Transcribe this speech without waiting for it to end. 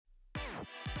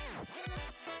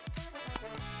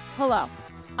Hello,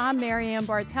 I'm Marianne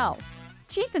Bartels,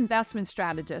 Chief Investment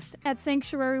Strategist at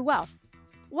Sanctuary Wealth.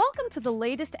 Welcome to the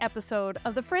latest episode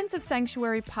of the Friends of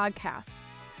Sanctuary podcast.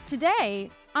 Today,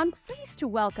 I'm pleased to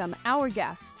welcome our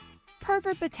guest,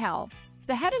 Purva Patel,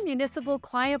 the Head of Municipal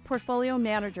Client Portfolio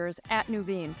Managers at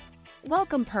Nuveen.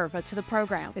 Welcome, Purva, to the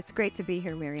program. It's great to be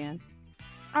here, Marianne.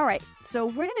 All right, so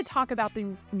we're going to talk about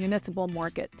the municipal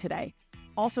market today,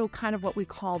 also kind of what we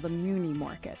call the muni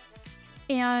market.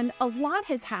 And a lot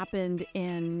has happened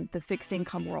in the fixed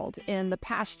income world. In the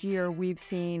past year, we've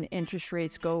seen interest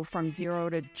rates go from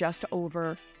 0 to just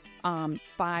over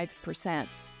 5%.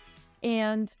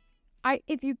 And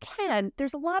if you can,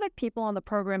 there's a lot of people on the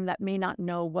program that may not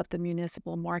know what the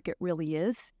municipal market really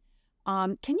is.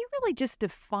 Can you really just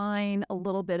define a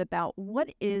little bit about what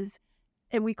is,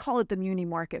 and we call it the muni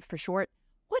market for short,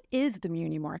 what is the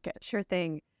muni market? Sure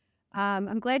thing.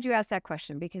 I'm glad you asked that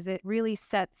question because it really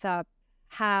sets up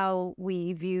how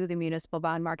we view the municipal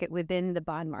bond market within the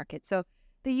bond market. So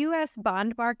the U.S.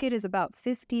 bond market is about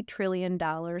 $50 trillion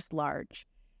large,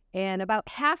 and about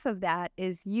half of that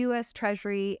is U.S.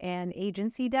 Treasury and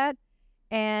agency debt.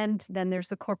 And then there's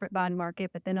the corporate bond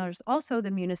market, but then there's also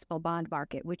the municipal bond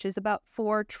market, which is about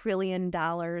 $4 trillion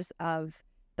of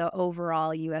the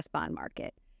overall U.S. bond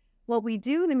market. What we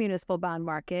do in the municipal bond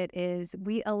market is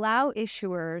we allow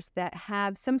issuers that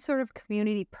have some sort of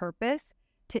community purpose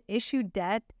to issue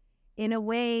debt in a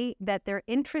way that their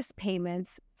interest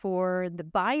payments for the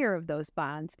buyer of those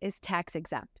bonds is tax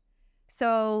exempt.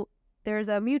 So there's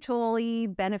a mutually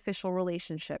beneficial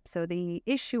relationship. So the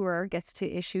issuer gets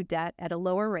to issue debt at a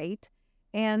lower rate,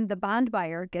 and the bond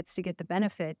buyer gets to get the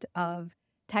benefit of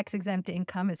tax exempt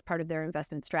income as part of their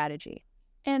investment strategy.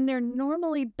 And they're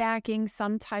normally backing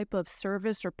some type of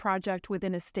service or project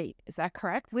within a state. Is that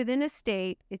correct? Within a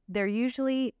state, they're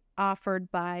usually offered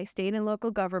by state and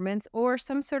local governments or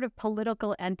some sort of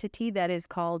political entity that is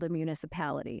called a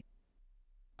municipality.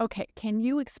 Okay, can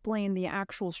you explain the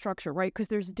actual structure, right? Because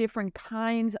there's different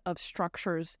kinds of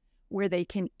structures where they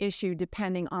can issue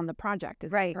depending on the project.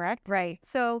 Is that correct? Right.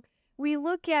 So we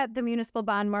look at the municipal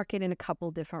bond market in a couple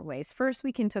different ways. First,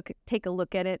 we can take a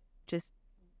look at it just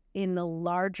in the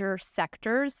larger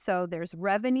sectors. So there's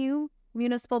revenue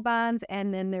municipal bonds,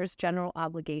 and then there's general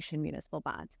obligation municipal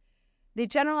bonds. The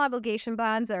general obligation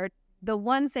bonds are the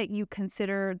ones that you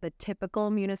consider the typical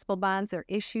municipal bonds. Are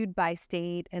issued by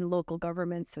state and local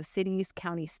governments, so cities,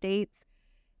 county, states,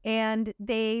 and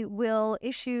they will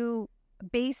issue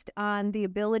based on the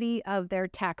ability of their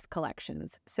tax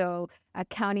collections. So a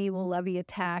county will levy a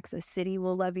tax, a city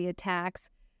will levy a tax,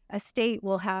 a state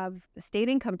will have state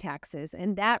income taxes,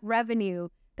 and that revenue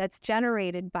that's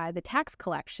generated by the tax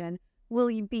collection will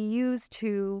be used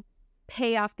to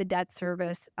pay off the debt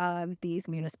service of these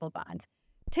municipal bonds.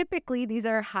 Typically, these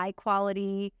are high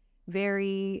quality,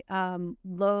 very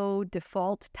low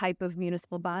default type of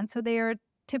municipal bonds. So they are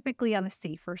typically on the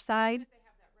safer side.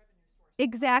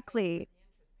 Exactly.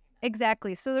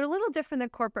 So they're a little different than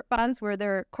corporate bonds, where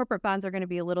their corporate bonds are going to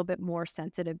be a little bit more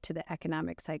sensitive to the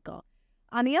economic cycle.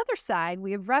 On the other side,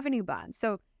 we have revenue bonds.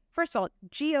 So first of all,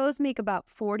 GOs make about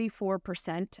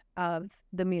 44% of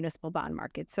the municipal bond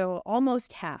market, so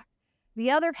almost half. The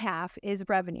other half is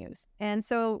revenues. And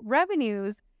so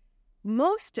revenues,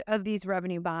 most of these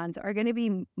revenue bonds are going to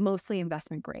be mostly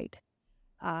investment grade,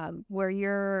 where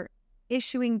you're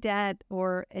issuing debt,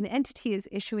 or an entity is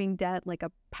issuing debt like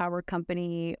a power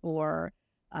company or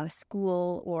a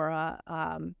school or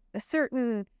a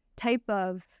certain type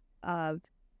of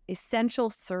essential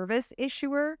service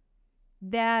issuer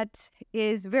that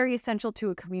is very essential to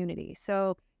a community.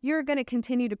 So you're going to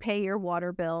continue to pay your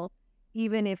water bill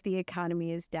even if the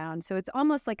economy is down. So it's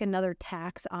almost like another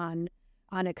tax on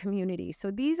a community.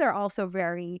 So these are also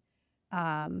very,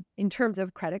 in terms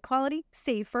of credit quality,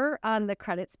 safer on the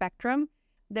credit spectrum.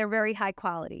 They're very high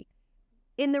quality.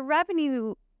 In the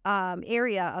revenue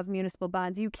area of municipal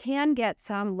bonds, you can get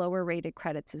some lower rated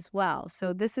credits as well.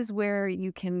 So this is where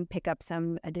you can pick up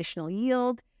some additional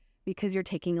yield because you're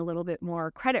taking a little bit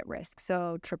more credit risk.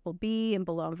 So BBB and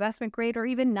below investment grade, or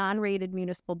even non-rated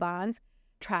municipal bonds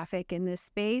traffic in this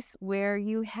space where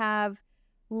you have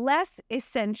less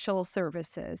essential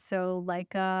services. So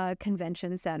like a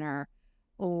convention center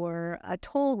or a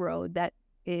toll road that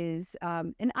is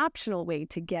an optional way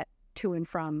to get to and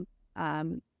from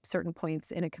certain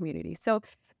points in a community. So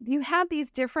you have these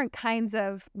different kinds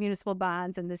of municipal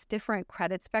bonds and this different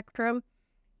credit spectrum.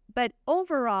 But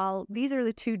overall, these are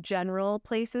the two general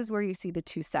places where you see the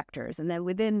two sectors. And then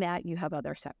within that, you have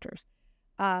other sectors.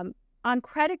 on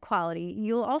credit quality,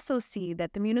 you'll also see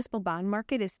that the municipal bond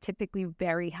market is typically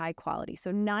very high quality.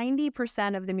 So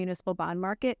 90% of the municipal bond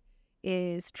market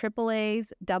is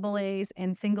AAAs, AAs,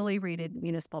 and single A rated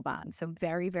municipal bonds. So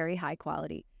very, very high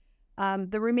quality.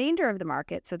 The remainder of the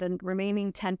market, so the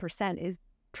remaining 10%, is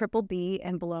triple B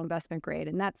and below investment grade.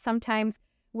 And that's sometimes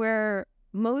where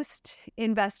most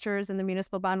investors in the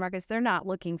municipal bond markets, they're not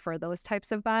looking for those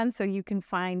types of bonds. So you can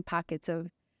find pockets of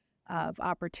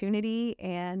opportunity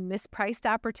and mispriced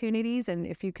opportunities. And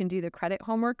if you can do the credit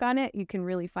homework on it, you can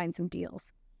really find some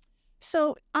deals.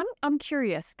 So I'm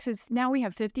curious, because now we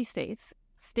have 50 states.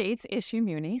 States issue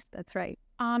munis. That's right.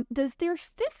 Does their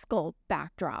fiscal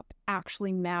backdrop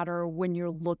actually matter when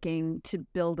you're looking to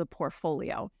build a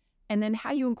portfolio? And then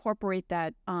how do you incorporate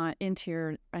that into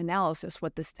your analysis,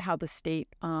 how the state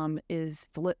is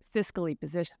fiscally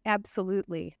positioned?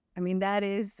 Absolutely. I mean, that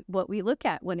is what we look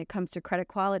at when it comes to credit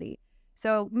quality.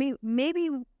 So maybe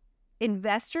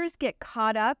investors get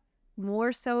caught up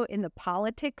more so in the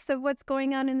politics of what's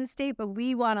going on in the state, but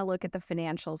we want to look at the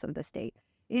financials of the state.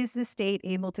 Is the state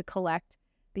able to collect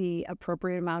the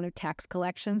appropriate amount of tax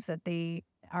collections that they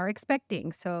are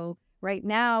expecting? So right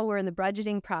now, we're in the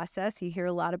budgeting process. You hear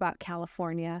a lot about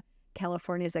California.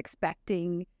 California is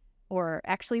expecting, or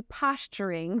actually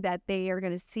posturing, that they are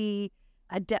going to see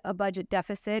a budget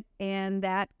deficit, and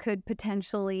that could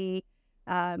potentially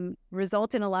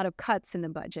result in a lot of cuts in the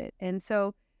budget. And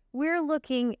so we're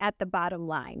looking at the bottom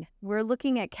line. We're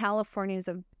looking at California's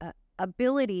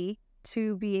ability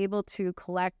to be able to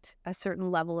collect a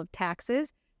certain level of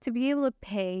taxes, to be able to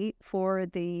pay for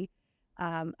the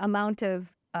amount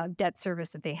of debt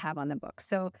service that they have on the books.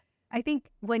 So I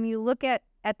think when you look at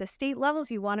the state levels,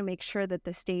 you want to make sure that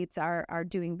the states are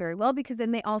doing very well, because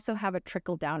then they also have a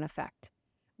trickle-down effect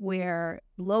where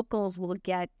locals will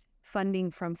get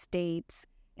funding from states,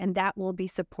 and that will be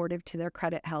supportive to their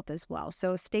credit health as well.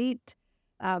 So state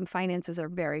finances are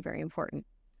very, very important.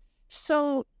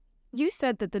 So you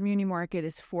said that the muni market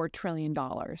is $4 trillion,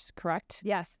 correct?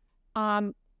 Yes.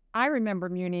 I remember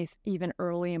munis even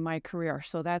early in my career,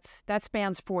 so that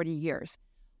spans 40 years.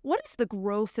 What has the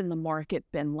growth in the market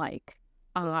been like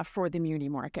for the muni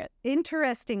market?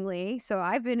 Interestingly, so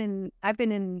I've been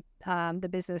in the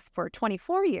business for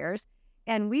 24 years,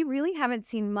 and we really haven't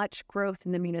seen much growth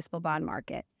in the municipal bond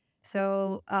market.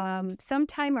 So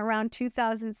sometime around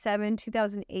 2007,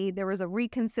 2008, there was a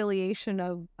reconciliation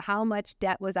of how much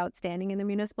debt was outstanding in the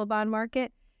municipal bond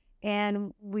market.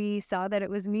 And we saw that it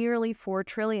was nearly $4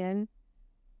 trillion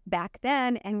back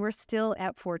then, and we're still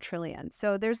at $4 trillion.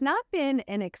 So there's not been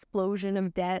an explosion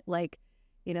of debt like,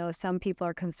 some people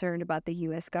are concerned about the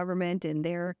U.S. government and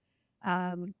their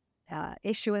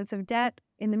issuance of debt.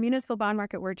 In the municipal bond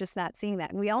market, we're just not seeing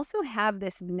that. And we also have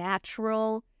this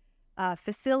natural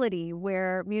facility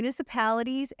where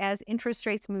municipalities, as interest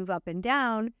rates move up and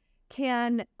down,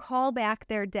 can call back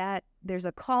their debt. There's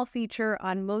a call feature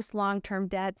on most long-term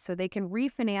debt, so they can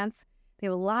refinance. They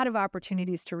have a lot of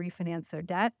opportunities to refinance their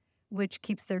debt, which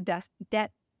keeps their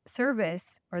debt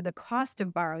service, or the cost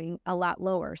of borrowing, a lot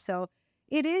lower. So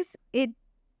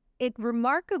it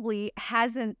remarkably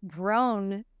hasn't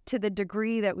grown to the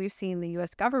degree that we've seen the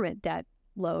U.S. government debt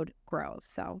load grow.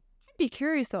 So I'd be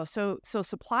curious though. So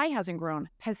supply hasn't grown.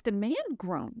 Has demand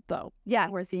grown though? Yes.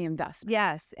 Worth the investment.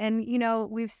 Yes. And,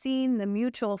 we've seen the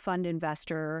mutual fund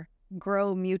investor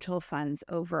grow mutual funds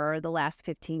over the last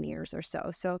 15 years or so.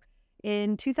 So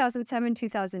in 2007,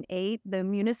 2008, the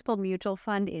municipal mutual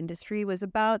fund industry was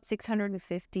about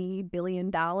 $650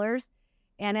 billion.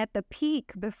 And at the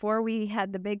peak, before we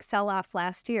had the big sell-off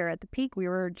last year, at the peak, we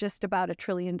were just about $1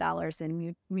 trillion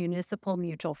in municipal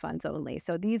mutual funds only.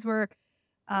 So these were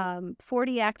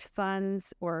 40 Act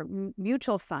funds or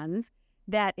mutual funds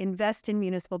that invest in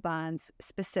municipal bonds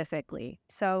specifically.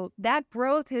 So that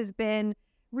growth has been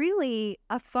really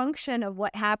a function of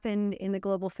what happened in the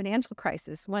global financial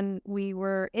crisis. When we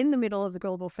were in the middle of the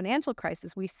global financial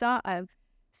crisis, we saw a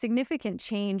significant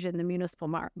change in the municipal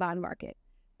bond market.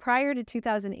 Prior to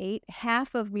 2008,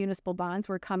 half of municipal bonds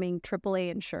were coming AAA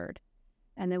insured.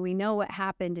 And then we know what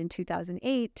happened in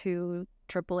 2008 to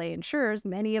AAA insurers.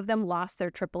 Many of them lost their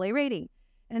AAA rating.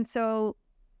 And so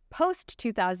post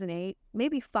 2008,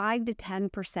 maybe 5 to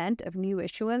 10% of new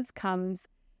issuance comes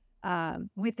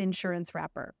with insurance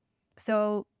wrapper.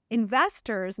 So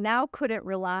investors now couldn't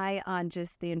rely on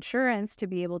just the insurance to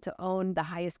be able to own the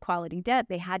highest quality debt.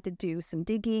 They had to do some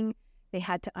digging. They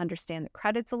had to understand the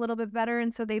credits a little bit better.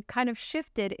 And so they've kind of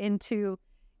shifted into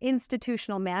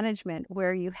institutional management,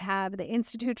 where you have the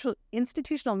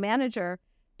institutional manager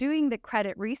doing the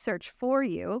credit research for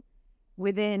you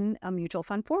within a mutual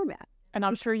fund format. And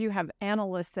I'm sure you have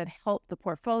analysts that help the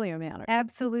portfolio manager.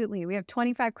 Absolutely. We have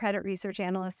 25 credit research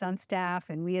analysts on staff,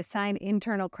 and we assign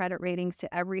internal credit ratings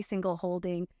to every single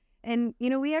holding. And,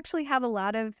 we actually have a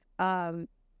lot of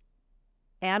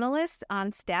analysts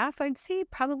on staff. I'd say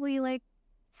probably like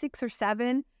 6 or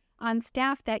 7 on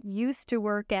staff that used to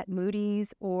work at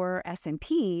Moody's or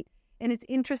S&P. And it's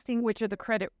interesting. Which are the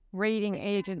credit rating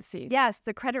agencies. Yes,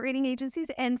 the credit rating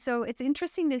agencies. And so it's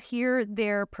interesting to hear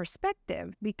their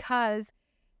perspective because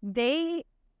they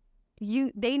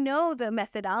know the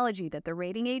methodology that the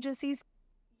rating agencies.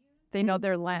 They know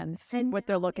their lens and what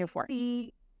they're looking for.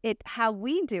 How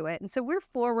we do it. And so we're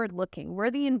forward looking.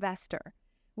 We're the investor.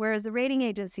 Whereas the rating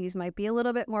agencies might be a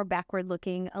little bit more backward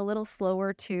looking, a little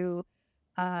slower to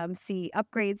see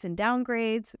upgrades and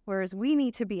downgrades. Whereas we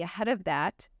need to be ahead of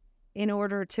that in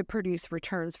order to produce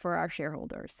returns for our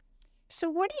shareholders. So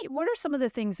what are some of the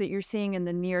things that you're seeing in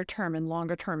the near term and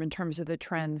longer term in terms of the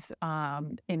trends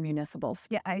in municipals?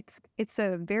 Yeah, it's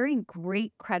a very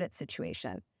great credit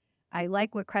situation. I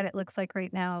like what credit looks like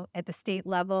right now at the state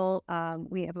level.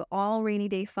 We have all rainy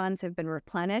day funds have been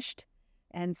replenished.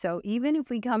 And so even if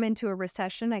we come into a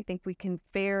recession, I think we can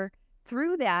fare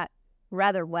through that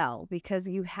rather well because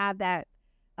you have that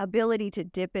ability to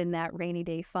dip in that rainy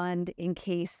day fund in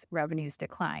case revenues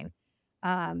decline.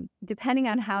 Depending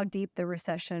on how deep the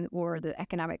recession or the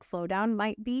economic slowdown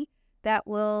might be, that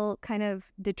will kind of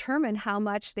determine how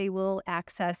much they will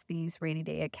access these rainy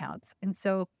day accounts. And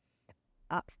so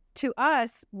to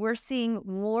us, we're seeing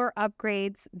more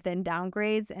upgrades than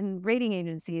downgrades, and rating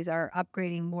agencies are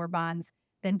upgrading more bonds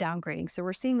than downgrading. So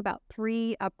we're seeing about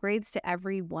 3 upgrades to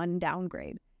every 1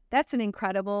 downgrade. That's an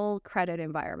incredible credit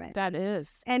environment. That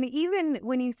is. And even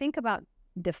when you think about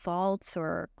defaults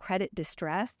or credit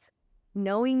distress,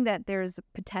 knowing that there's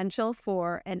potential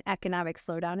for an economic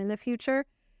slowdown in the future,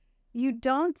 you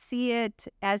don't see it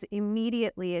as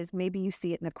immediately as maybe you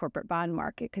see it in the corporate bond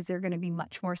market because they're going to be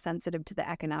much more sensitive to the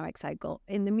economic cycle.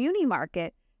 In the muni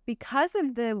market, because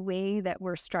of the way that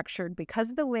we're structured,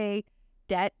 because of the way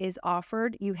debt is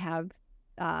offered, you have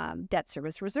debt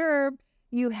service reserve,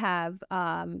 you have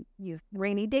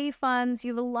rainy day funds,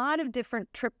 you have a lot of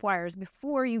different tripwires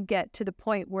before you get to the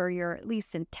point where you're at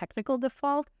least in technical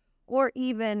default or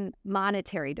even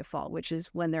monetary default, which is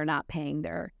when they're not paying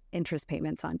their interest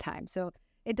payments on time. So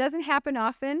it doesn't happen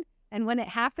often. And when it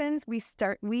happens,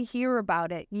 we hear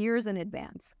about it years in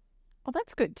advance. Well,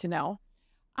 that's good to know.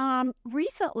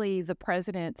 Recently, the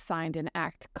president signed an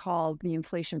act called the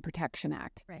Inflation Protection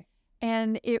Act. Right.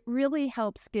 And it really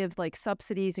helps give like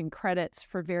subsidies and credits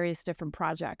for various different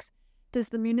projects. Does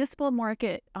the municipal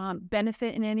market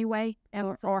benefit in any way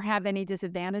or have any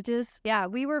disadvantages? Yeah,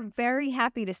 we were very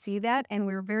happy to see that, and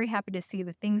we were very happy to see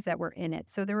the things that were in it.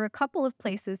 So there were a couple of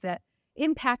places that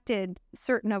impacted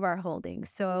certain of our holdings.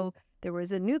 So there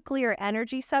was a nuclear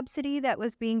energy subsidy that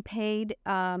was being paid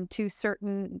to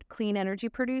certain clean energy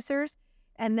producers.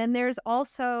 And then there's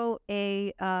also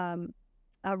a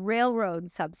railroad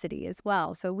subsidy as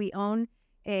well. So we own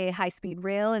a high-speed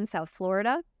rail in South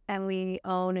Florida, and we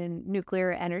own a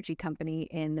nuclear energy company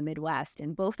in the Midwest.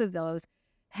 And both of those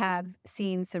have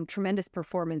seen some tremendous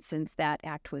performance since that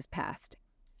act was passed.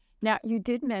 Now, you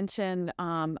did mention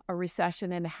a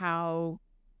recession and how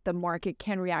the market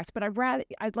can react, but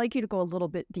I'd like you to go a little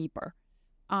bit deeper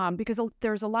because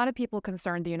there's a lot of people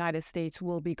concerned the United States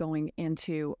will be going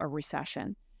into a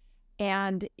recession.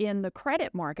 And in the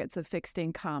credit markets of fixed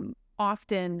income,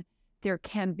 often there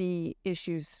can be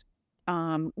issues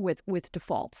with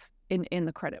defaults in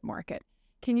the credit market.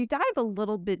 Can you dive a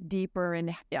little bit deeper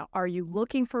in, are you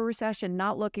looking for a recession,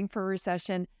 not looking for a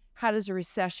recession? How does a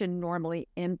recession normally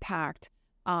impact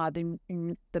the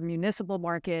municipal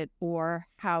market or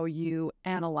how you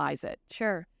analyze it?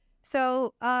 Sure.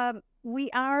 So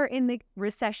we are in the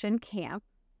recession camp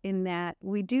in that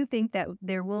we do think that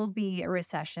there will be a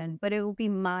recession, but it will be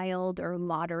mild or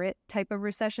moderate type of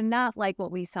recession, not like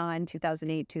what we saw in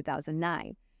 2008,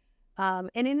 2009.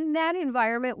 And in that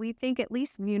environment, we think at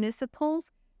least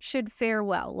municipals should fare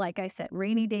well. Like I said,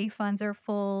 rainy day funds are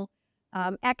full.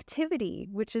 Activity,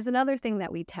 which is another thing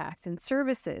that we tax, and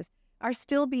services are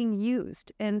still being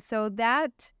used. And so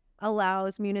that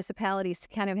allows municipalities to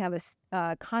kind of have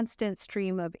a constant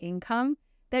stream of income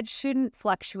that shouldn't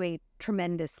fluctuate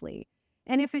tremendously.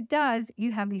 And if it does,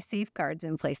 you have these safeguards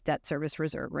in place, debt service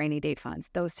reserve, rainy day funds,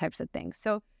 those types of things.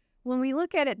 So when we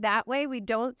look at it that way, we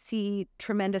don't see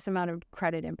tremendous amount of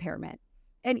credit impairment.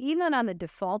 And even on the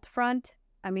default front,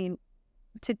 I mean,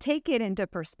 to take it into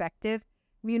perspective,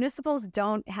 municipals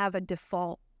don't have a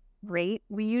default rate.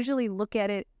 We usually look at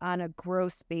it on a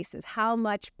gross basis, how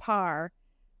much par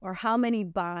or how many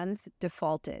bonds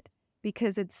defaulted.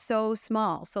 because it's so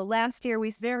small. So last year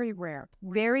Very rare.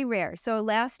 very rare. So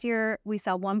last year we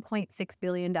saw $1.6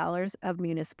 billion of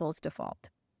municipals default.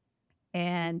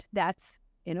 And that's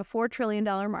in a $4 trillion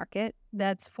market.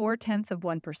 That's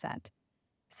 0.4%.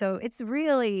 So it's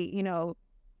really,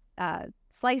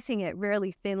 slicing it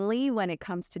really thinly when it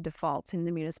comes to defaults in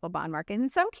the municipal bond market. In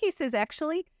some cases,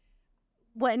 actually,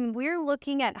 when we're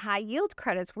looking at high yield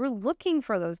credits, we're looking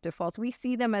for those defaults. We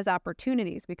see them as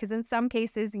opportunities because in some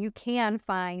cases you can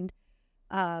find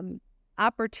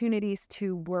opportunities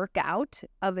to work out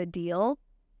of a deal.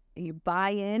 You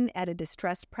buy in at a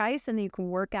distressed price and then you can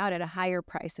work out at a higher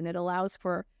price, and it allows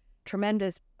for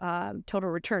tremendous total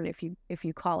return if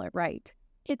you call it right.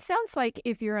 It sounds like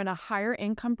if you're in a higher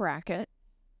income bracket,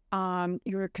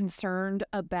 you're concerned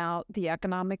about the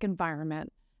economic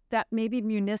environment, that maybe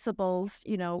municipals,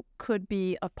 could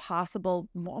be a possible,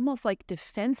 almost like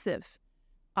defensive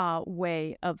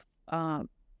way of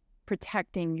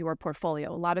protecting your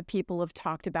portfolio. A lot of people have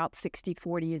talked about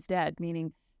 60-40 is dead,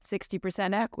 meaning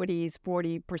 60% equities,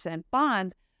 40%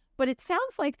 bonds. But it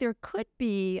sounds like there could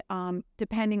be,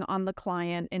 depending on the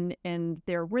client and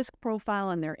their risk profile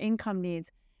and their income needs,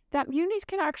 that munis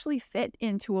can actually fit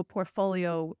into a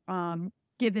portfolio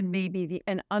given maybe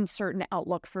an uncertain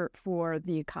outlook for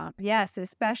the economy. Yes,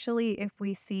 especially if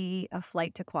we see a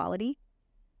flight to quality.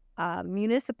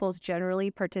 Municipals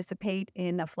generally participate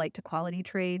in a flight to quality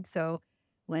trade. So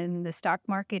when the stock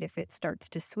market, if it starts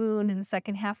to swoon in the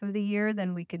second half of the year,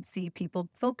 then we could see people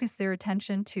focus their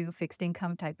attention to fixed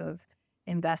income type of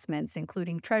investments,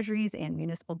 including treasuries and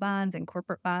municipal bonds and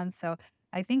corporate bonds. So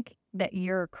I think that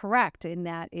you're correct in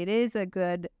that it is a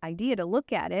good idea to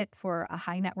look at it for a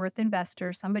high net worth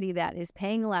investor, somebody that is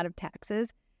paying a lot of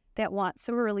taxes, that wants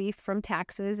some relief from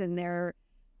taxes in their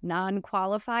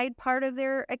non-qualified part of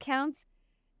their accounts.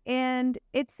 And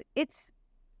it's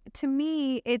to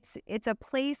me, it's a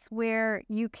place where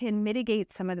you can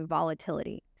mitigate some of the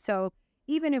volatility. So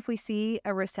even if we see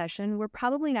a recession, we're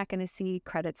probably not going to see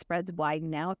credit spreads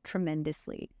widen out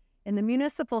tremendously. In the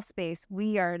municipal space,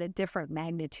 we are at a different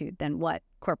magnitude than what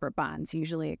corporate bonds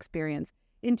usually experience.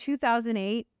 In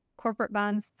 2008, corporate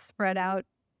bonds spread out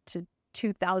to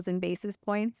 2,000 basis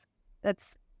points.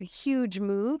 That's a huge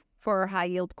move for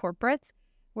high-yield corporates,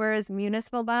 whereas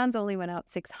municipal bonds only went out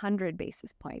 600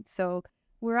 basis points. So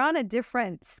we're on a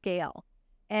different scale.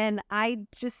 And I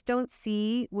just don't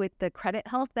see, with the credit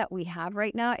health that we have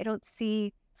right now, I don't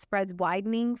see spreads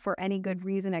widening for any good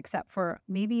reason except for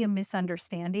maybe a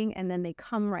misunderstanding, and then they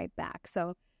come right back.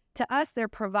 So to us, they're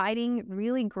providing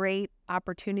really great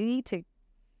opportunity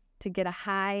to get a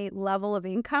high level of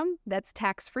income that's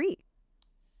tax-free.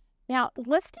 Now,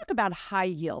 let's talk about high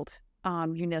yield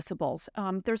municipals.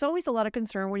 There's always a lot of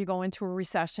concern when you go into a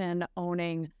recession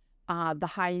owning the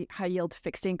high yield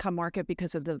fixed income market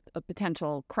because of the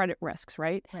potential credit risks,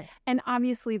 right? Right. And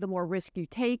obviously, the more risk you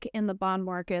take in the bond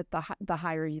market, the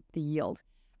higher the yield.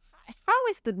 How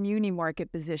is the muni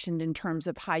market positioned in terms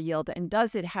of high yield, and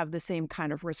does it have the same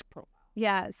kind of risk profile?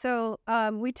 Yeah, so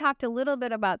we talked a little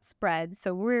bit about spreads.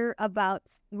 So we're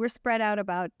spread out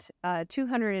about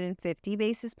 250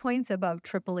 basis points above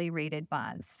AAA rated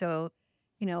bonds. So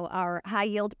our high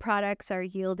yield products are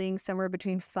yielding somewhere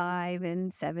between 5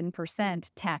 and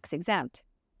 7% tax exempt.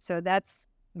 So that's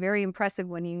very impressive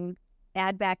when you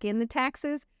add back in the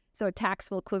taxes. So a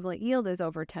taxable equivalent yield is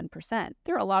over 10%.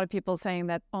 There are a lot of people saying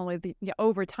that only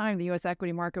over time the U.S.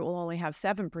 equity market will only have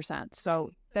 7%.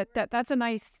 So that's a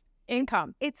nice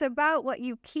income. It's about what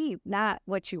you keep, not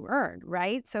what you earn,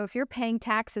 right? So if you're paying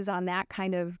taxes on that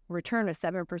kind of return, a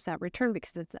 7% return,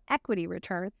 because it's an equity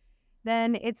return,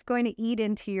 then it's going to eat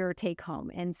into your take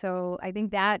home. And so I think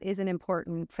that is an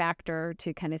important factor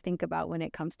to kind of think about when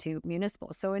it comes to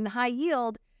municipals. So in high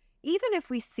yield, even if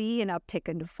we see an uptick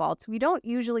in defaults, we don't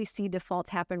usually see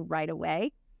defaults happen right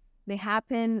away. They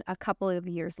happen a couple of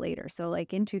years later. So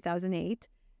like in 2008,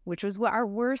 which was our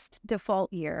worst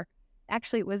default year.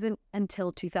 Actually, it wasn't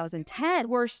until 2010.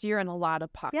 Worst year in a lot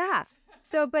of pockets. Yeah.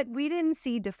 So, but we didn't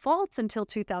see defaults until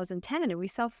 2010, and we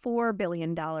saw $4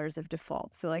 billion of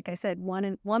defaults. So like I said,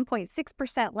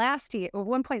 1.6% last year, or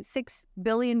 $1.6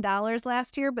 billion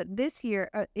last year. But this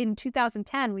year, in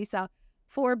 2010, we saw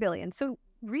 $4 billion. So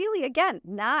really, again,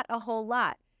 not a whole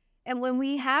lot. And when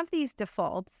we have these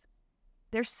defaults,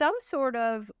 there's some sort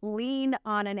of lien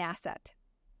on an asset.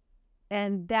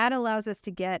 And that allows us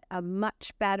to get a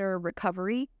much better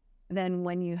recovery than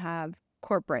when you have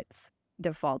corporates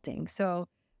defaulting. So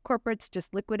corporates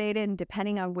just liquidated, and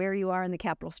depending on where you are in the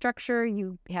capital structure,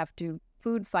 you have to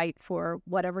food fight for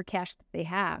whatever cash that they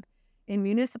have. In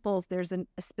municipals, there's a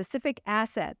specific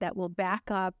asset that will back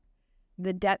up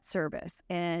the debt service,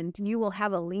 and you will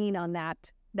have a lien on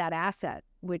that asset,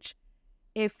 which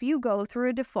if you go through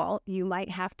a default, you might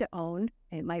have to own.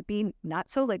 It might be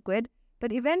not so liquid,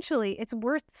 but eventually it's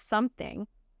worth something.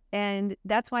 And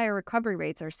that's why our recovery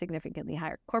rates are significantly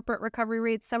higher. Corporate recovery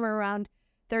rates, somewhere around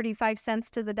 35 cents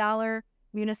to the dollar.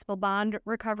 Municipal bond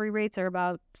recovery rates are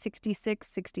about 66,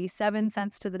 67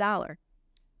 cents to the dollar.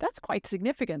 That's quite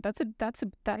significant. That's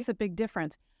a big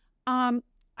difference.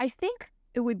 I think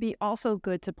it would be also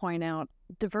good to point out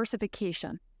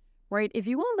diversification, right? If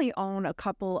you only own a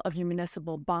couple of your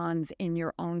municipal bonds in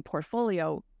your own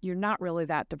portfolio, you're not really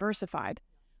that diversified.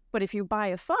 But if you buy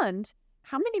a fund,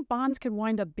 how many bonds could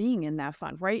wind up being in that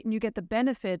fund, right? And you get the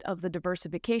benefit of the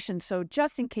diversification. So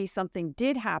just in case something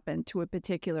did happen to a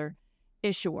particular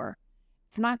issuer,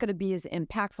 it's not going to be as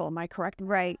impactful. Am I correct?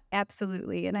 Right.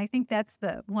 Absolutely. And I think that's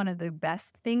one of the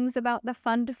best things about the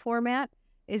fund format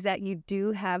is that you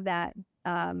do have that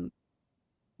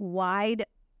wide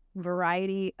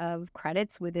variety of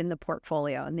credits within the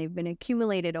portfolio, and they've been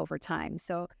accumulated over time.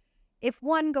 So if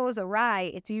one goes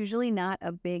awry, it's usually not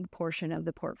a big portion of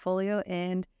the portfolio,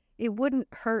 and it wouldn't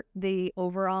hurt the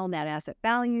overall net asset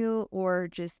value or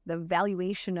just the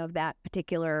valuation of that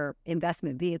particular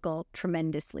investment vehicle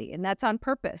tremendously. And that's on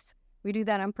purpose. We do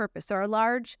that on purpose. So our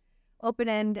large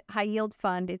open-end high-yield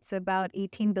fund, it's about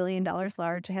 $18 billion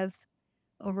large. It has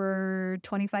over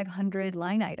 2,500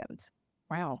 line items.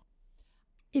 Wow.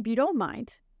 If you don't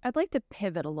mind, I'd like to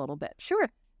pivot a little bit. Sure.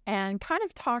 And kind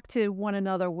of talk to one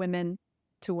another, women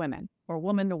to women or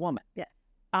woman to woman. Yes.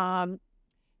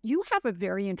 You have a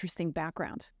very interesting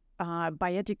background.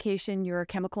 By education, you're a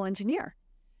chemical engineer.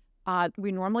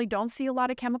 We normally don't see a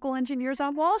lot of chemical engineers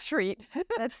on Wall Street.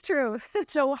 That's true.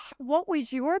 So what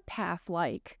was your path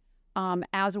like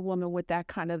as a woman with that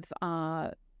kind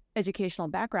of educational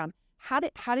background? How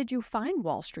did you find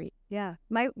Wall Street? Yeah.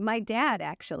 My dad,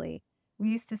 actually. We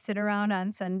used to sit around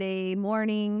on Sunday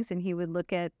mornings, and he would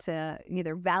look at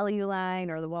either Value Line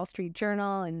or the Wall Street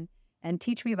Journal and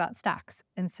teach me about stocks.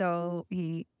 And so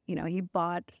he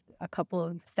bought a couple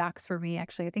of stocks for me.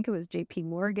 Actually, I think it was JP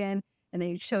Morgan, and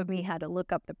they showed me how to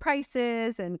look up the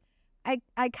prices. And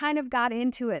I kind of got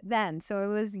into it then. So I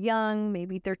was young,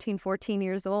 maybe 13, 14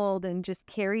 years old, and just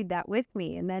carried that with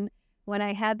me. And then when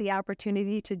I had the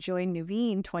opportunity to join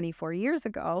Nuveen 24 years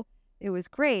ago, it was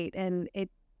great. And it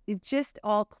just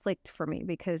all clicked for me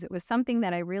because it was something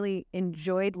that I really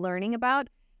enjoyed learning about.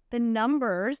 The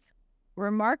numbers,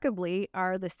 remarkably,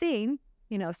 are the same,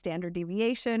 standard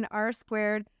deviation, R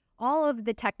squared, all of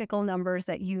the technical numbers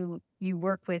that you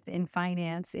work with in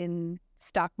finance, in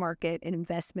stock market, in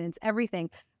investments, everything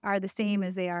are the same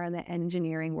as they are in the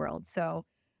engineering world. So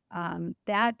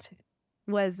that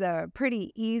was a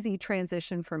pretty easy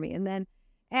transition for me. And then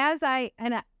I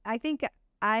think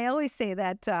I always say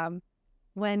that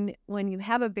when you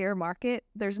have a bear market,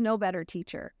 there's no better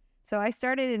teacher. So I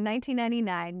started in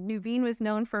 1999. Nuveen was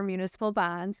known for municipal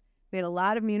bonds. We had a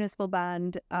lot of municipal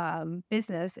bond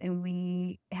business, and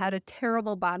we had a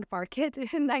terrible bond market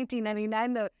in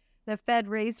 1999. The Fed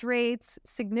raised rates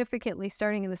significantly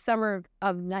starting in the summer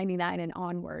of 99 and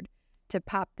onward to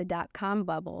pop the dot-com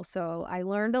bubble. So I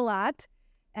learned a lot.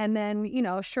 And then,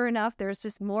 sure enough, there's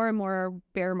just more and more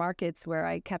bear markets where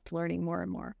I kept learning more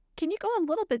and more. Can you go a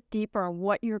little bit deeper on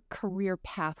what your career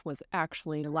path was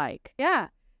actually like? Yeah.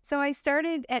 So I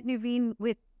started at Nuveen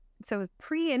so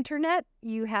pre-internet,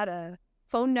 you had a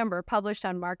phone number published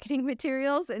on marketing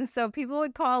materials. And so people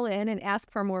would call in and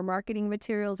ask for more marketing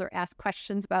materials or ask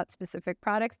questions about specific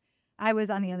products. I was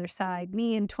on the other side,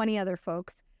 me and 20 other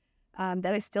folks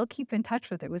that I still keep in touch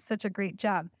with. It was such a great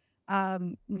job.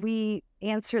 We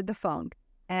answered the phone.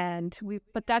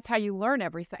 But that's how you learn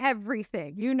everything.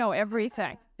 Everything. You know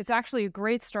everything. It's actually a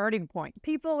great starting point.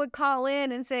 People would call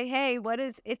in and say, hey,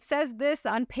 it says this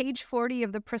on page 40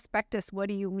 of the prospectus. What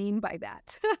do you mean by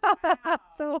that?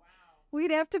 So we'd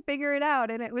have to figure it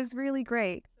out. And it was really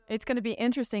great. It's going to be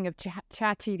interesting if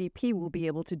ChatGPT will be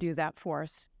able to do that for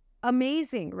us.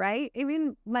 Amazing, right? I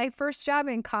mean, my first job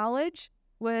in college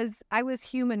I was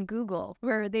human Google,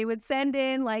 where they would send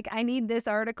in, I need this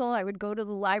article. I would go to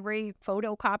the library,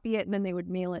 photocopy it, and then they would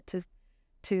mail it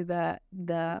to the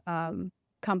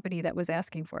company that was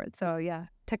asking for it. So yeah,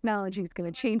 technology is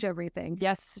going to change everything.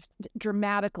 Yes,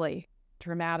 dramatically.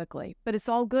 But it's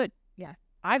all good. Yes.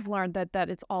 I've learned that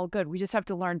it's all good. We just have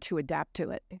to learn to adapt to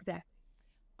it. Exactly.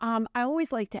 I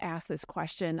always like to ask this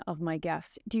question of my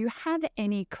guests. Do you have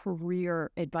any career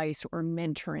advice or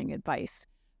mentoring advice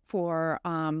for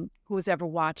who's ever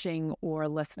watching or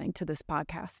listening to this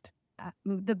podcast?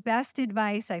 The best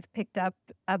advice I've picked up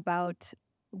about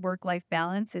work-life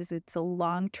balance is it's a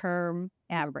long-term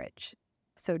average.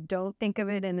 So don't think of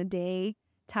it in a day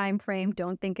time frame.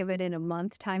 Don't think of it in a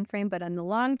month time frame. But on the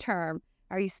long term,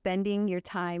 are you spending your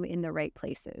time in the right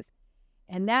places?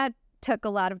 And that took a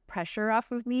lot of pressure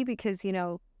off of me because,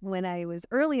 when I was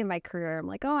early in my career, I'm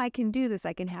like, oh, I can do this.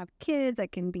 I can have kids. I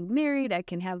can be married. I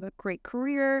can have a great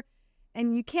career.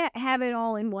 And you can't have it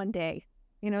all in one day.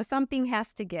 Something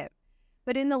has to give.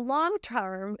 But in the long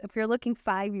term, if you're looking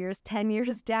 5 years, 10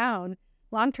 years down,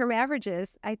 long-term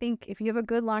averages, I think if you have a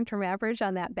good long-term average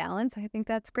on that balance, I think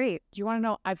that's great. Do you want to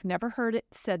know? I've never heard it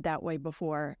said that way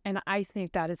before. And I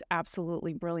think that is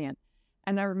absolutely brilliant.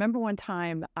 And I remember one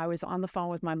time I was on the phone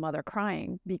with my mother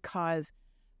crying because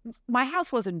my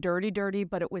house wasn't dirty,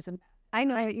 but it was a mess. I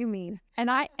know what you mean.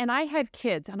 And I had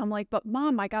kids and I'm like, but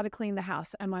Mom, I got to clean the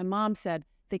house. And my mom said,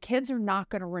 the kids are not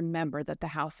going to remember that the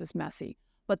house is messy,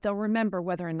 but they'll remember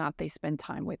whether or not they spend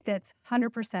time with you. That's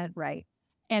 100% right.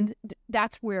 And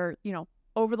that's where,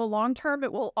 over the long term,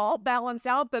 it will all balance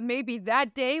out, but maybe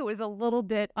that day was a little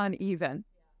bit uneven.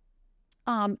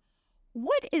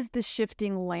 What is the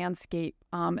shifting landscape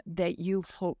that you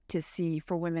hope to see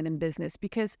for women in business?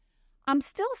 Because I'm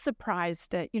still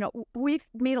surprised that, we've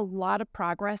made a lot of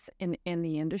progress in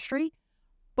the industry,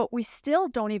 but we still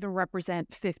don't even represent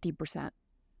 50%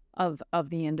 of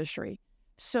the industry.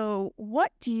 So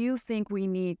what do you think we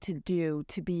need to do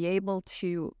to be able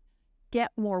to get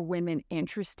more women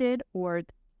interested, or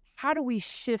how do we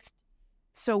shift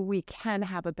so we can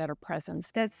have a better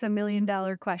presence? That's $1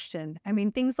 million question. I mean,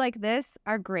 things like this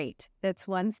are great. That's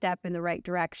one step in the right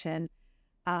direction.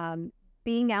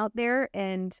 Being out there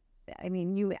and,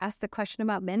 you asked the question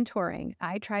about mentoring.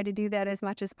 I try to do that as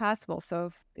much as possible.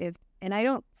 So and I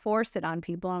don't force it on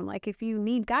people. I'm like, if you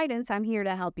need guidance, I'm here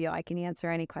to help you. I can answer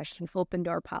any question, open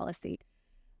door policy.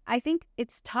 I think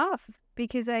it's tough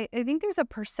because I think there's a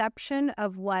perception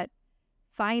of what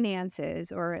finance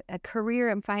is, or a career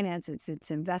in finance. It's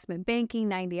investment banking,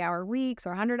 90-hour weeks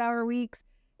or 100-hour weeks.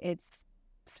 It's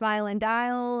smile and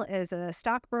dial as a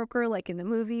stockbroker, like in the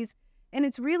movies. And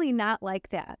it's really not like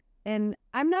that. And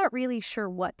I'm not really sure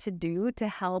what to do to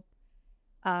help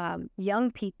young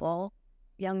people,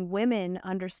 young women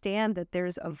understand that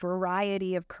there's a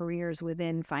variety of careers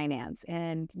within finance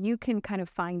and you can kind of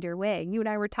find your way. You and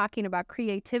I were talking about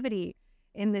creativity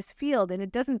in this field, and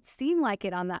it doesn't seem like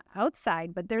it on the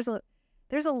outside, but there's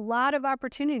a lot of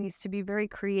opportunities to be very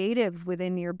creative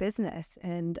within your business.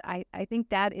 And I think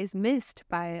that is missed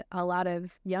by a lot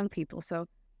of young people. So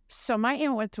my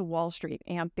aunt went to Wall Street,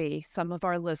 Aunt B. Some of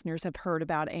our listeners have heard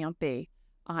about Aunt B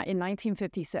in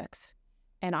 1956.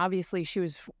 And obviously she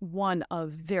was one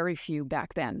of very few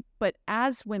back then. But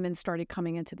as women started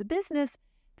coming into the business,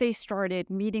 they started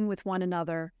meeting with one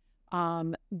another.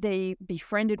 They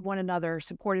befriended one another,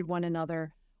 supported one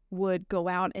another, would go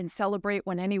out and celebrate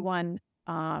when anyone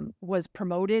was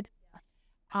promoted.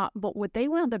 But what they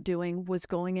wound up doing was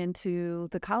going into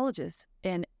the colleges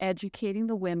and educating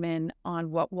the women on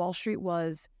what Wall Street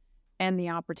was and the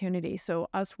opportunity. So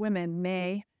us women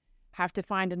may have to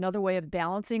find another way of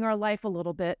balancing our life a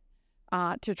little bit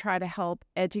to try to help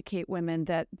educate women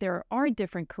that there are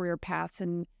different career paths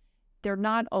and they're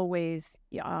not always,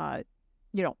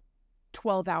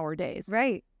 12-hour days.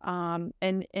 Right. And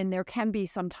there can be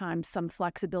sometimes some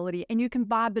flexibility, and you can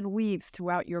bob and weave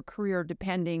throughout your career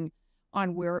depending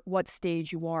on what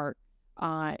stage you are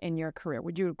in your career.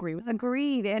 Would you agree with that?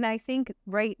 Agreed. And I think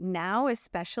right now,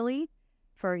 especially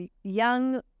for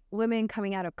young women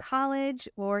coming out of college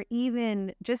or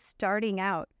even just starting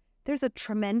out, there's a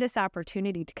tremendous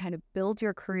opportunity to kind of build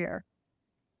your career.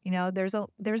 There's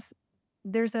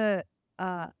an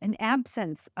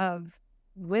absence of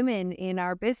women in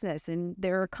our business, and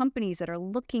there are companies that are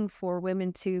looking for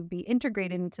women to be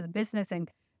integrated into the business and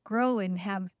grow and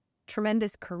have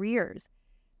tremendous careers.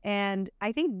 And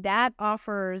I think that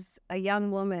offers a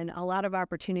young woman a lot of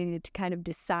opportunity to kind of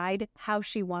decide how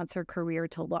she wants her career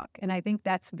to look. And I think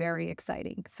that's very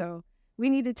exciting. So we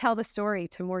need to tell the story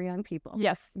to more young people.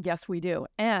 Yes, we do.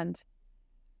 And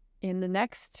in the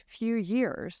next few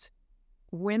years,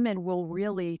 women will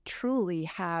really, truly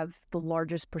have the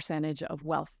largest percentage of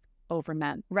wealth over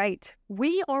men. Right.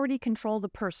 We already control the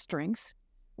purse strings,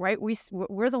 right?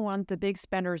 We're the big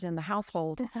spenders in the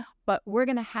household, but we're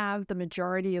going to have the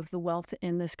majority of the wealth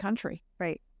in this country,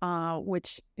 right?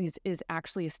 Which is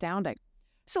actually astounding.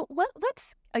 So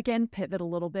let's again pivot a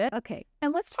little bit. Okay.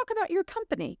 And let's talk about your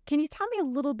company. Can you tell me a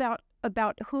little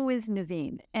about who is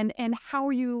Nuveen and how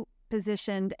are you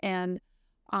positioned, and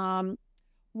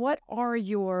what are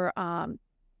your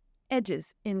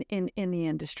edges in the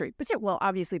industry? Well,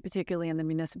 obviously, particularly in the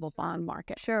municipal bond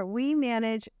market. Sure. We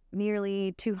manage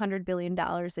nearly $200 billion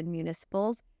in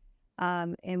municipals.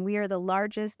 And we are the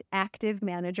largest active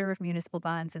manager of municipal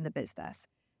bonds in the business.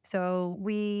 So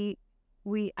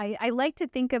I like to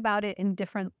think about it in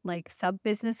different like sub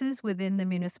businesses within the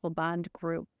municipal bond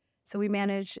group. So we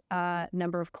manage a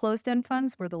number of closed-end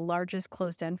funds. We're the largest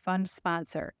closed-end fund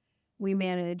sponsor. We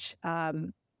manage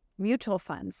mutual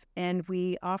funds, and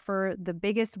we offer the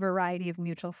biggest variety of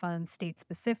mutual funds,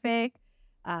 state-specific,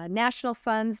 national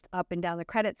funds up and down the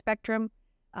credit spectrum.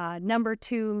 Number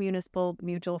 2 municipal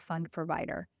mutual fund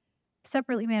provider.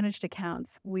 Separately managed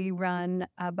accounts. We run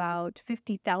about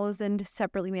 50,000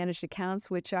 separately managed accounts,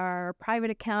 which are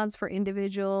private accounts for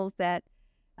individuals that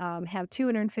have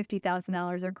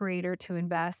 $250,000 or greater to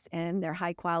invest, and they're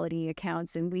high quality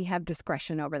accounts, and we have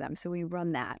discretion over them. So we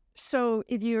run that. So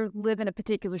if you live in a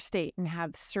particular state and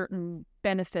have certain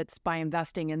benefits by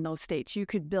investing in those states, you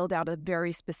could build out a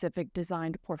very specific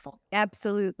designed portfolio.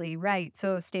 Absolutely right.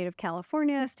 So state of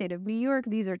California, state of New York,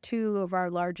 these are 2 of our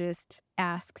largest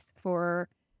asks for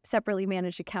separately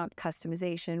managed account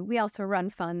customization. We also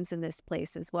run funds in this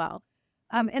place as well.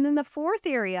 And then the 4th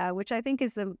area, which I think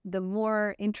is the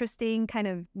more interesting kind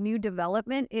of new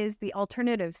development, is the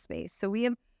alternative space. So we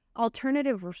have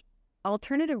alternative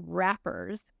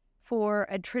wrappers for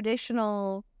a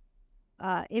traditional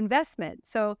investment.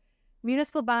 So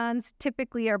municipal bonds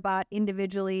typically are bought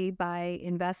individually by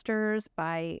investors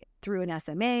through an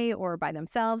SMA or by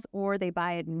themselves, or they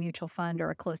buy it in a mutual fund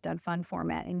or a closed-end fund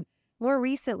format. And more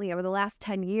recently, over the last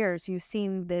 10 years, you've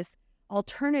seen this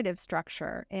alternative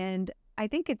structure. And I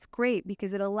think it's great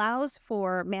because it allows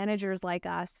for managers like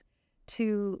us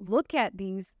to look at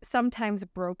these sometimes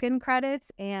broken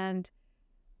credits and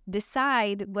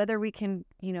decide whether we can,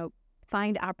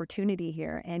 find opportunity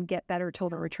here and get better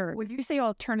total returns. When you say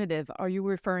alternative, are you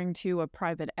referring to a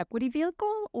private equity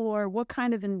vehicle, or what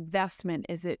kind of investment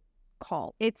is it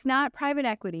called? It's not private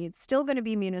equity. It's still going to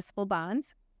be municipal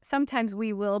bonds. Sometimes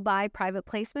we will buy private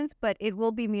placements, but it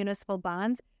will be municipal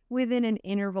bonds within an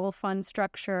interval fund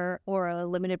structure or a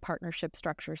limited partnership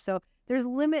structure. So there's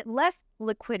less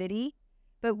liquidity,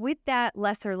 but with that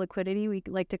lesser liquidity, we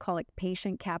like to call it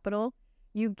patient capital,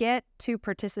 you get to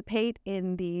participate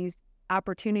in these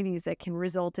opportunities that can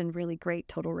result in really great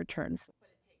total returns.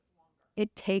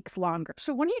 It takes longer.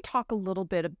 So when you talk a little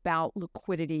bit about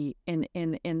liquidity in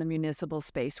the municipal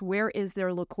space, where is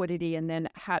there liquidity, and then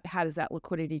how does that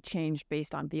liquidity change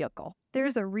based on vehicle?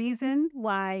 There's a reason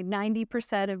why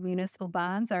 90% of municipal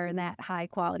bonds are in that high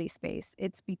quality space.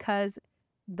 It's because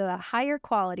the higher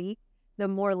quality, the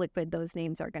more liquid those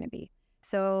names are going to be.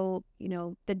 So,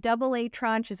 the AA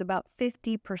tranche is about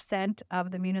 50% of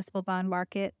the municipal bond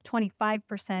market.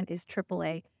 25% is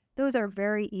AAA. Those are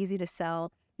very easy to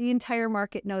sell. The entire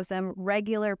market knows them.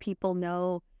 Regular people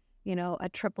know, a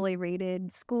AAA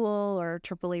rated school or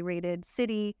AAA rated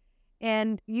city.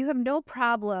 And you have no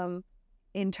problem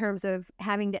in terms of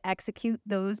having to execute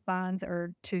those bonds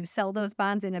or to sell those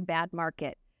bonds in a bad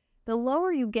market. The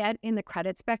lower you get in the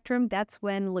credit spectrum, that's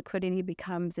when liquidity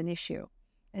becomes an issue.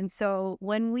 And so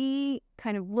when we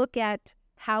kind of look at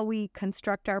how we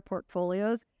construct our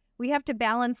portfolios, we have to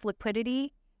balance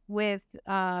liquidity with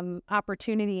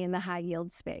opportunity in the high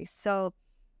yield space. So,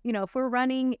 if we're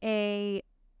running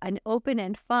an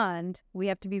open-end fund, we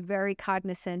have to be very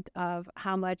cognizant of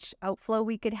how much outflow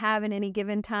we could have in any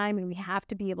given time, and we have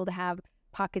to be able to have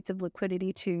pockets of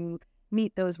liquidity to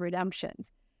meet those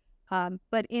redemptions.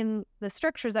 But in the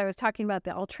structures I was talking about,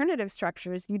 the alternative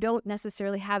structures, you don't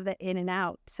necessarily have that in and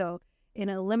out. So in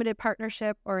a limited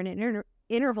partnership or in an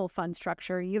interval fund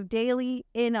structure, you have daily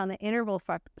in on the interval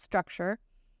structure.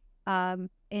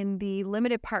 In the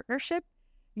limited partnership,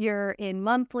 you're in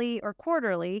monthly or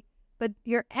quarterly, but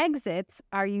your exits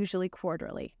are usually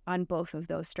quarterly on both of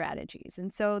those strategies.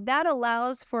 And so that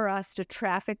allows for us to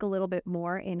traffic a little bit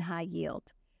more in high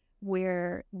yield,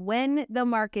 where when the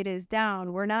market is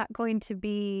down, we're not going to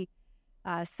be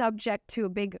subject to a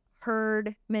big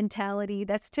herd mentality.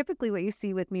 That's typically what you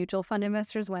see with mutual fund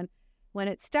investors. When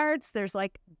it starts, there's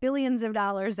like billions of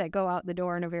dollars that go out the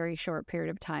door in a very short period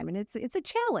of time. And it's a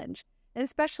challenge,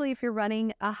 especially if you're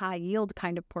running a high yield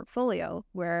kind of portfolio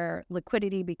where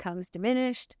liquidity becomes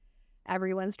diminished.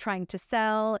 Everyone's trying to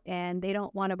sell and they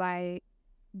don't want to buy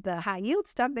the high yield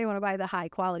stuff. They want to buy the high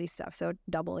quality stuff. So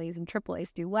AA's and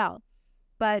AAA's do well.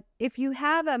 But if you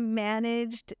have a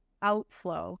managed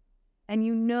outflow and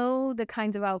you know the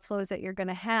kinds of outflows that you're going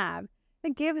to have,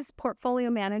 it gives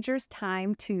portfolio managers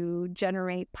time to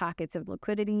generate pockets of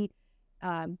liquidity,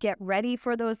 get ready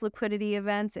for those liquidity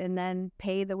events, and then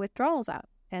pay the withdrawals out.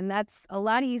 And that's a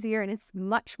lot easier and it's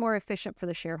much more efficient for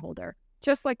the shareholder.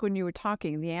 Just like when you were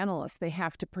talking, the analysts, they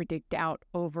have to predict out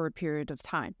over a period of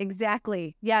time.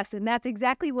 Exactly. Yes. And that's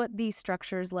exactly what these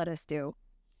structures let us do.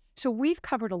 So we've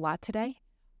covered a lot today,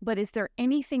 but is there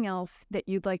anything else that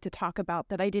you'd like to talk about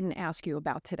that I didn't ask you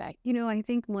about today? I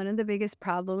think one of the biggest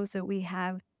problems that we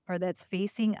have, or that's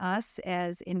facing us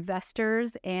as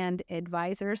investors and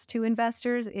advisors to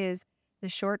investors, is the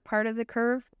short part of the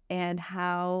curve and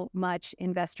how much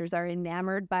investors are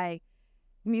enamored by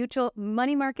mutual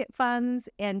money market funds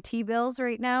and T-bills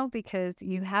right now, because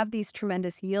you have these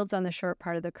tremendous yields on the short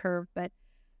part of the curve. But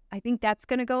I think that's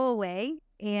going to go away,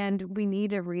 and we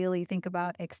need to really think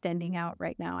about extending out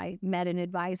right now. I met an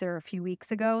advisor a few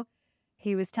weeks ago.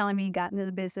 He was telling me he got into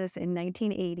the business in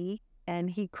 1980,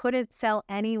 and he couldn't sell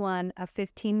anyone a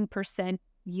 15%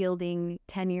 yielding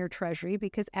 10-year treasury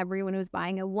because everyone was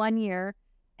buying a 1-year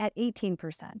at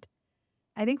 18%.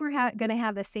 I think we're going to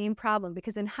have the same problem,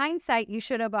 because in hindsight, you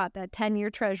should have bought that 10-year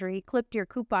treasury, clipped your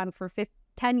coupon for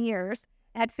 10 years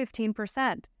at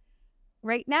 15%.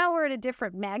 Right now, we're at a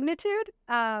different magnitude.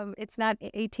 It's not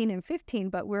 18 and 15,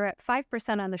 but we're at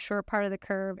 5% on the short part of the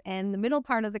curve, and the middle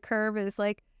part of the curve is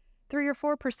like 3 or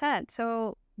 4%.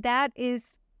 So that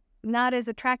is not as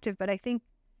attractive, but I think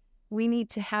we need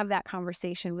to have that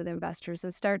conversation with investors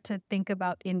and start to think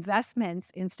about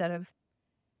investments instead of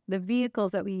the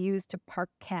vehicles that we use to park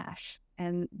cash.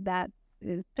 And that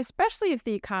is... Especially if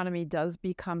the economy does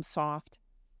become soft,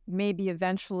 maybe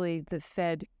eventually the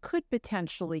Fed could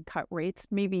potentially cut rates,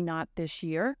 maybe not this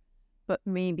year, but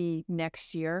maybe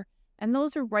next year. And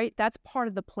those are right. That's part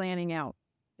of the planning out.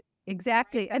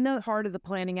 Exactly. And the part of the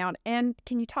planning out. And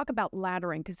can you talk about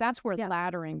laddering? Because that's where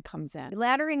laddering comes in.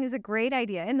 Laddering is a great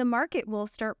idea. And the market will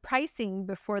start pricing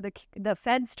before the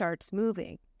Fed starts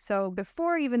moving. So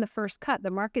before even the first cut, the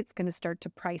market's going to start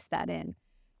to price that in.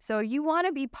 So you want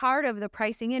to be part of the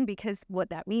pricing in, because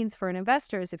what that means for an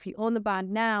investor is if you own the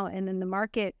bond now and then the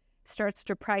market starts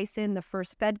to price in the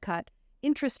first Fed cut,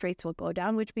 interest rates will go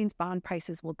down, which means bond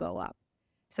prices will go up.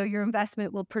 So your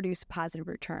investment will produce positive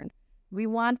return. We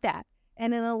want that.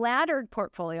 And in a laddered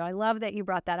portfolio, I love that you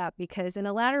brought that up, because in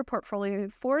a laddered portfolio,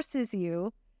 it forces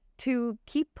you to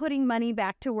keep putting money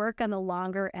back to work on the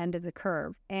longer end of the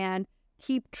curve and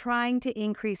keep trying to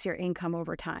increase your income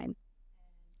over time.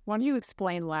 Why don't you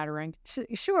explain laddering?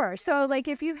 Sure. So like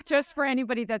if you... Just for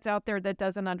anybody that's out there that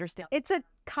doesn't understand. It's a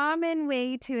common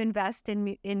way to invest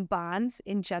in bonds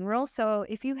in general. So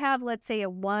if you have, let's say, a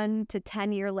 1 to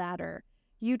 10 year ladder,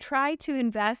 you try to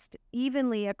invest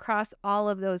evenly across all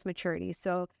of those maturities.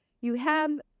 So you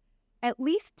have at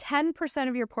least 10%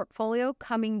 of your portfolio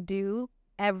coming due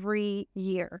every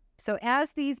year. So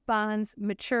as these bonds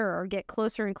mature or get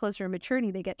closer and closer to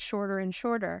maturity, they get shorter and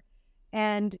shorter.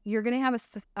 And you're going to have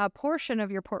a portion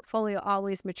of your portfolio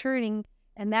always maturing,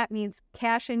 and that means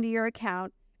cash into your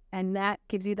account, and that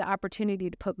gives you the opportunity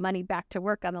to put money back to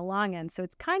work on the long end. So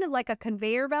it's kind of like a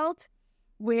conveyor belt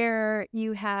where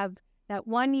you have that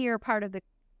 1 year part of the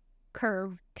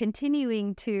curve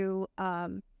continuing to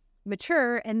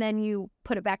mature, and then you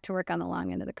put it back to work on the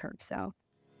long end of the curve. So,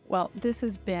 well, this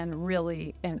has been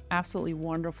really an absolutely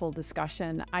wonderful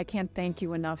discussion. I can't thank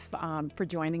you enough for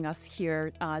joining us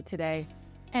here today.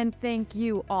 And thank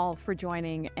you all for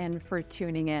joining and for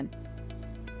tuning in.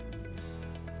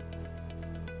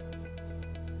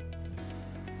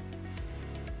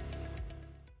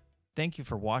 Thank you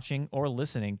for watching or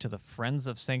listening to the Friends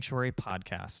of Sanctuary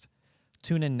podcast.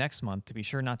 Tune in next month to be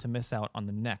sure not to miss out on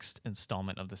the next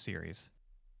installment of the series.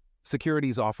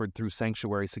 Securities offered through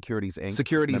Sanctuary Securities, Inc.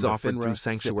 Securities Member offered FINRA, through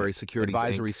Sanctuary SIPC. Securities,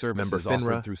 Advisory Inc. services Member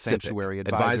FINRA, offered through Sanctuary SIPC.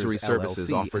 Advisory Advisors, services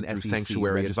LLC, offered and through SEC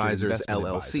Sanctuary registered Advisors, investment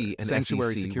LLC, and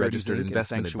Sanctuary SEC Securities, registered Inc. and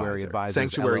investment Sanctuary advisors. Advisors,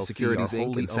 Sanctuary LLC Securities, are Inc.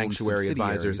 wholly and owned Sanctuary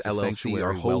Advisors, subsidiaries of LLC are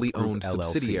Sanctuary wholly Wealth Group, owned LLC.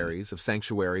 subsidiaries of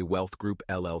Sanctuary Wealth Group,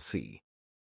 LLC.